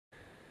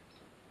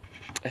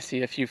I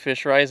see a few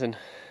fish rising.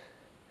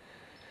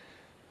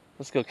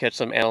 Let's go catch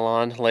some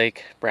Antilon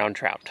Lake brown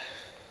trout.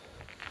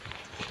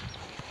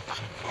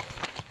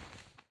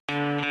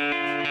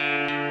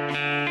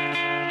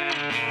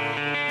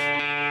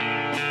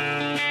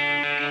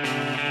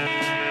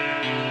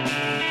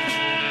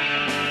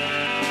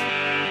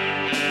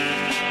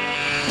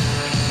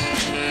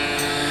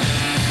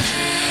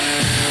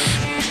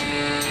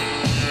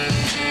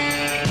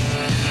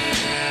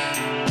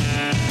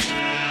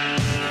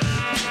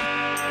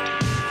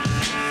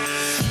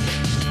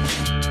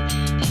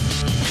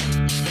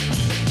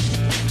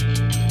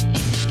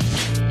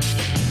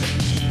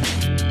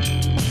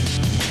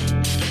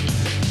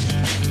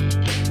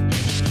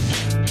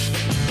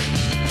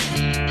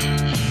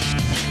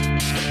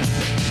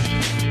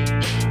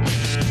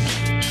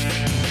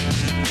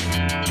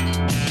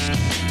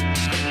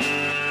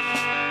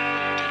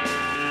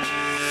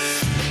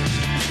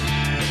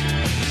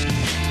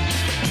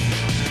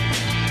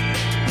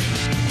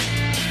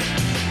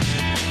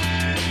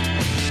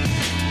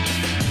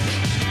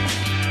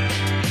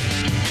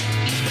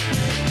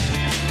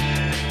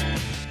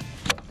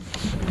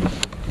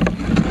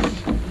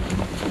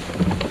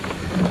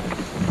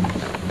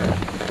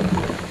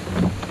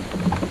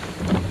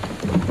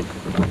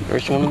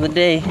 First one of the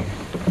day.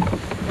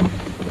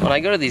 When I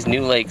go to these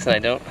new lakes and I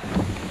don't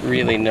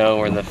really know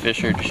where the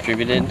fish are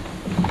distributed,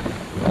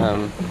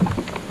 I'll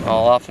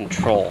often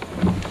troll.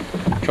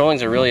 Trolling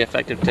is a really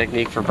effective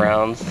technique for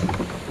browns.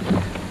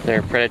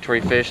 They're predatory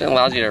fish. It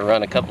allows you to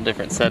run a couple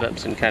different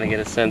setups and kind of get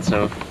a sense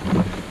of,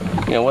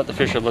 what the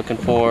fish are looking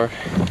for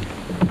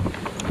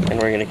and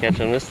where you're gonna catch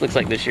them. This looks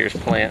like this year's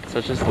plant, so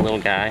it's just a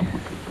little guy.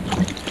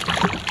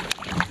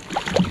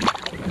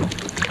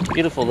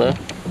 Beautiful though.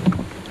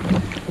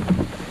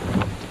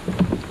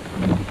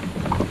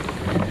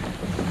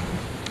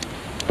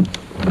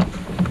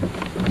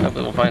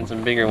 Hopefully we'll find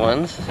some bigger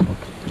ones.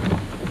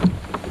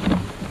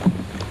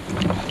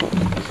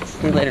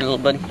 See you later, little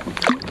buddy.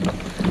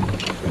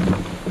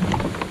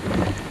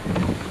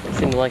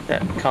 Seem to like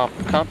that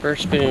copper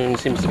spoon.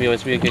 Seems to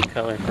always be a good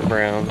color for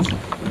browns,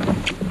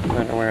 no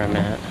matter where I'm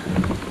at.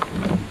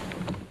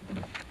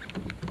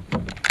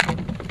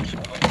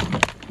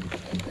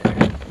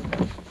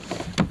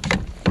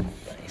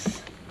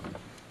 Nice.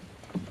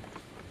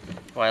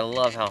 Well, I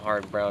love how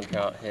hard brown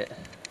trout hit.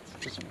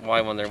 It's just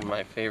why they're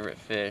my favorite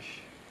fish.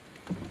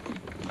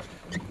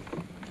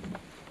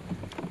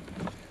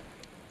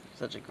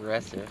 Such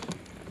aggressive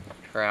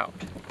trout.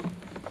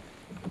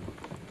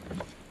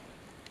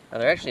 Now,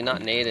 they're actually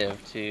not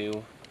native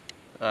to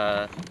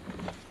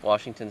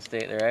Washington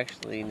State. They're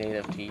actually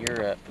native to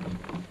Europe,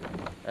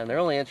 and they're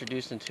only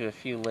introduced into a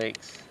few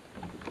lakes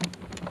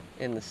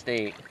in the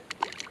state.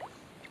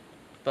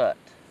 But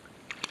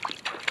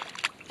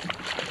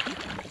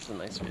it's a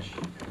nice fish.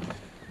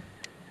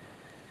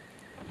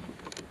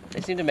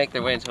 They seem to make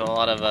their way into a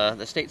lot of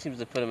the state seems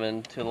to put them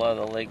into a lot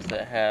of the lakes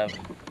that have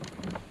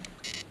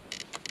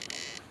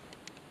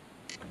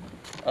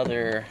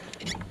other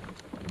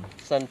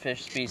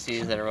sunfish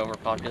species that are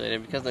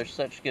overpopulated, because they're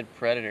such good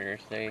predators.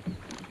 They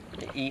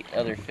eat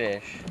other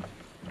fish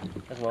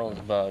as well as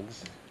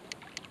bugs.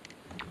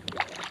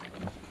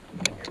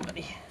 Come here,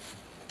 buddy.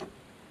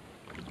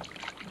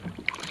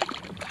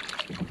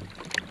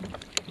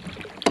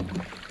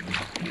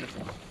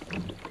 Beautiful.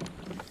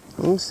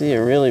 You can see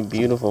a really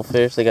beautiful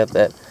fish. They got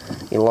that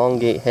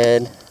elongate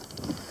head.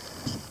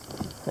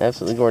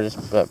 Absolutely gorgeous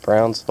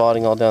brown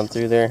spotting all down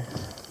through there.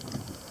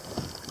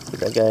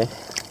 That guy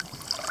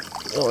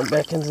going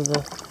back into the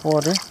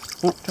water.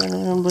 Oh, turn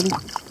around, buddy.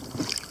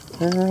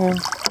 Turn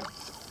around.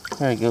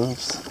 There he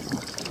goes.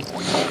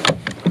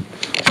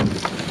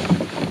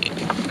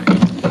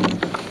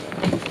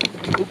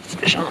 Oops,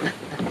 fish on.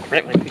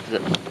 Right when he picks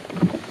it up.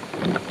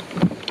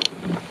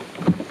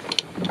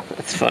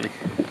 That's funny.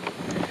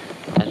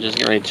 I was just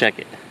getting ready to check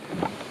it.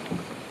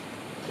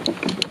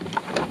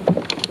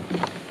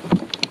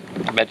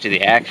 I bet you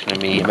the action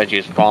of me, I bet you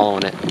was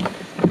following it.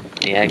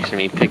 The action of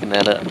me picking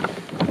that up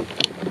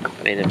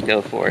made him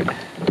go for it.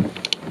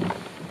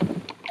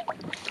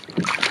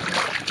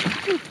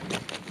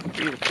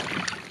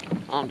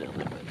 Beautiful. I'm down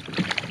there, buddy.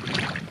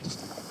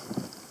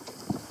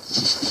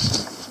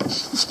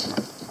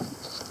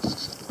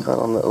 Caught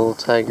on the little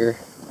tiger,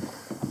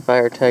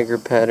 fire tiger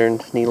patterned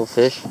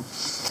needlefish.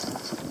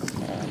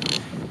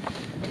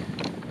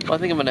 Well, I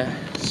think I'm gonna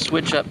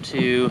switch up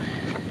to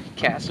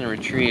cast and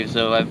retrieve.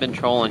 So I've been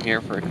trolling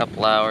here for a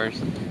couple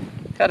hours.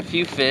 Got a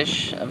few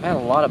fish. I've had a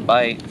lot of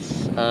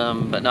bites,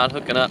 but not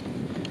hooking up.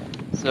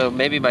 So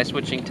maybe by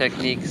switching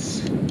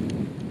techniques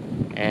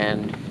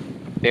and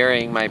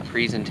varying my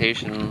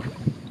presentation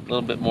a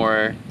little bit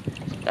more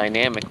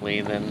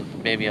dynamically,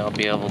 then maybe I'll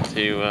be able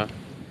to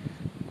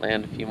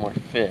land a few more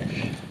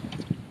fish.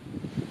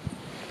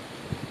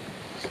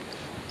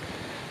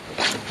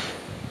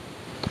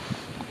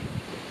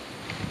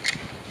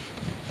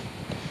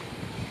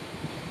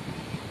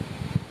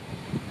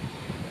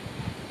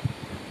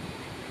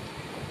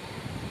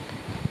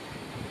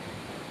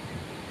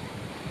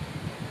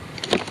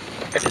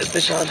 I just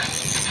fish on.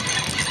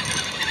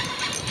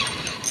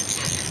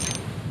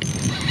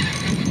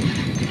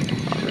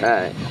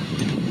 Alright.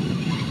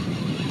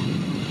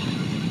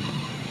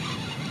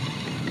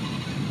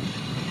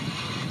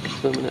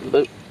 Swimming in the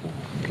boat.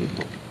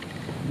 Beautiful.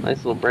 Nice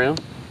little brown.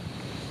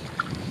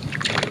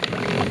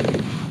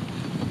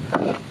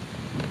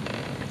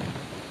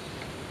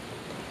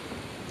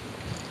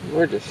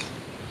 Gorgeous.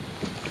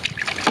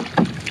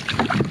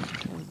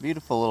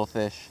 Beautiful little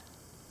fish.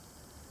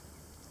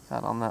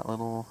 Caught on that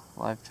little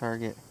live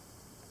target.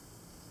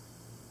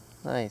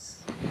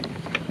 Nice.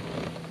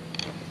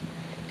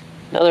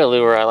 Another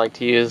lure I like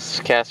to use,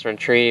 cast and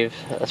retrieve,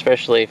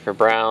 especially for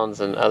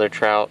browns and other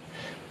trout.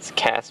 It's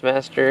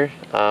Castmaster.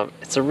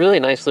 It's a really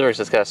nice lure. It's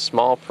just got a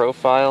small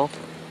profile,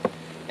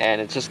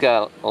 and it's just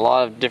got a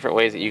lot of different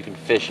ways that you can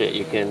fish it.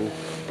 You can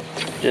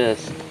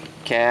just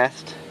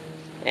cast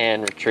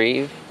and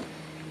retrieve,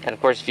 and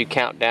of course if you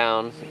count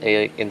down,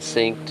 it can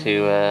sink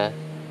to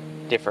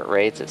different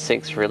rates. It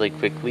sinks really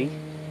quickly.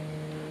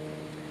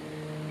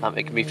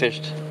 It can be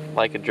fished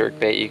like a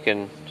jerkbait. You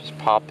can just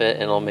pop it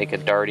and it'll make a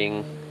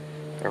darting,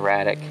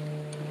 erratic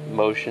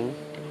motion,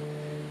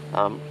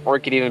 or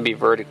it could even be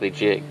vertically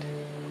jigged.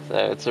 So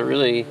it's a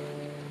really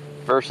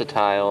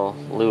versatile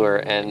lure,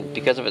 and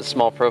because of its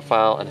small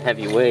profile and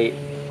heavy weight,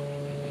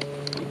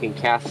 you can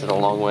cast it a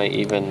long way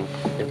even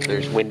if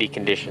there's windy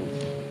conditions.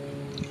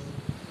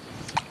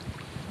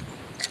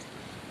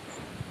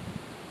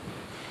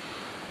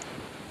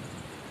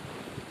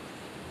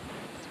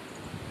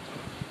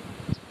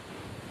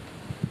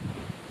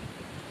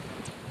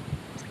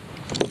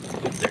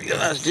 There you go,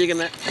 I was jigging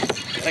that.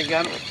 I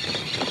got him.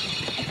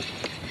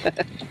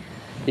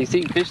 You see,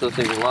 you can fish those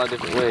things a lot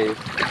of different ways.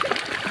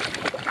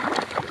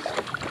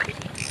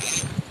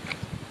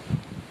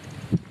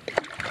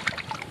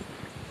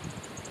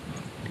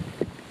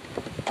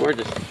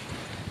 Gorgeous.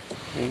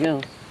 There you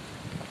go.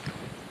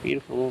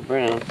 Beautiful little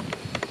brown.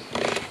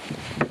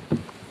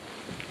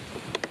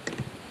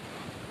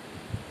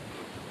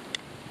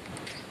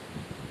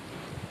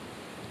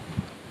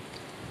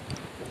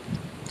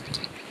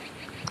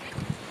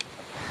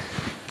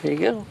 There you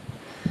go.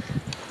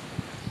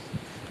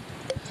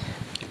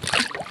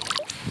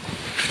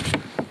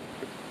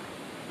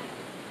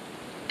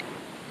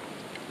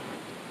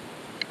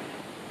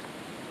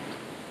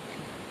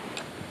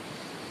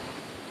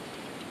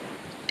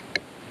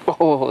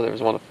 Oh, there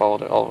was one that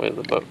followed it all the way to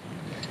the boat.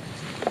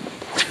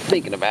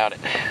 Thinking about it.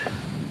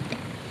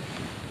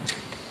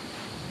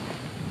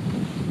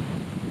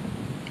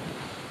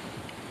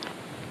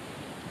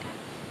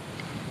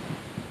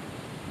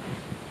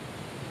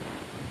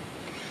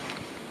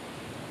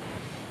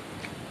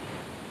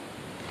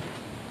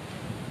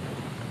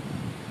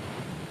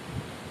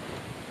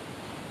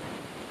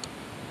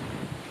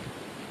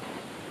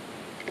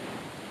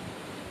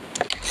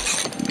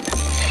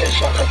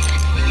 Fish on it.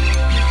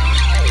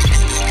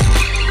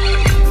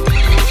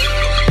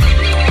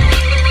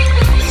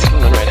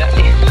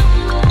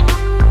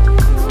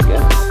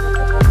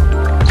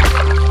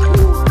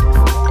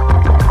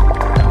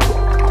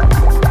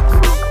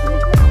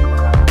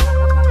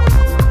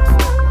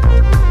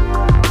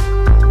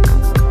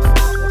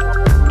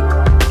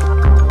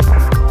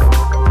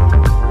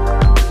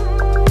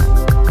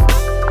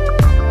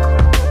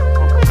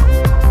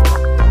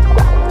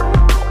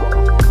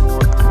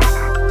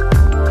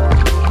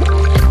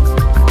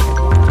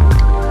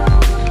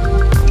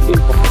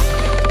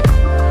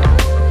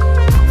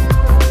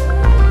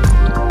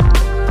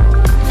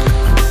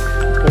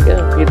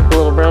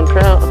 Brown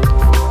trout.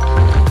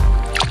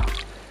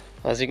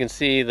 As you can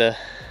see, the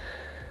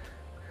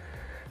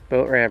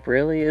boat ramp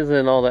really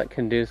isn't all that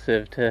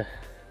conducive to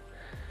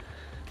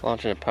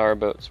launching a power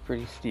boat. It's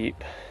pretty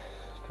steep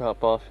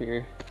drop off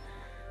here.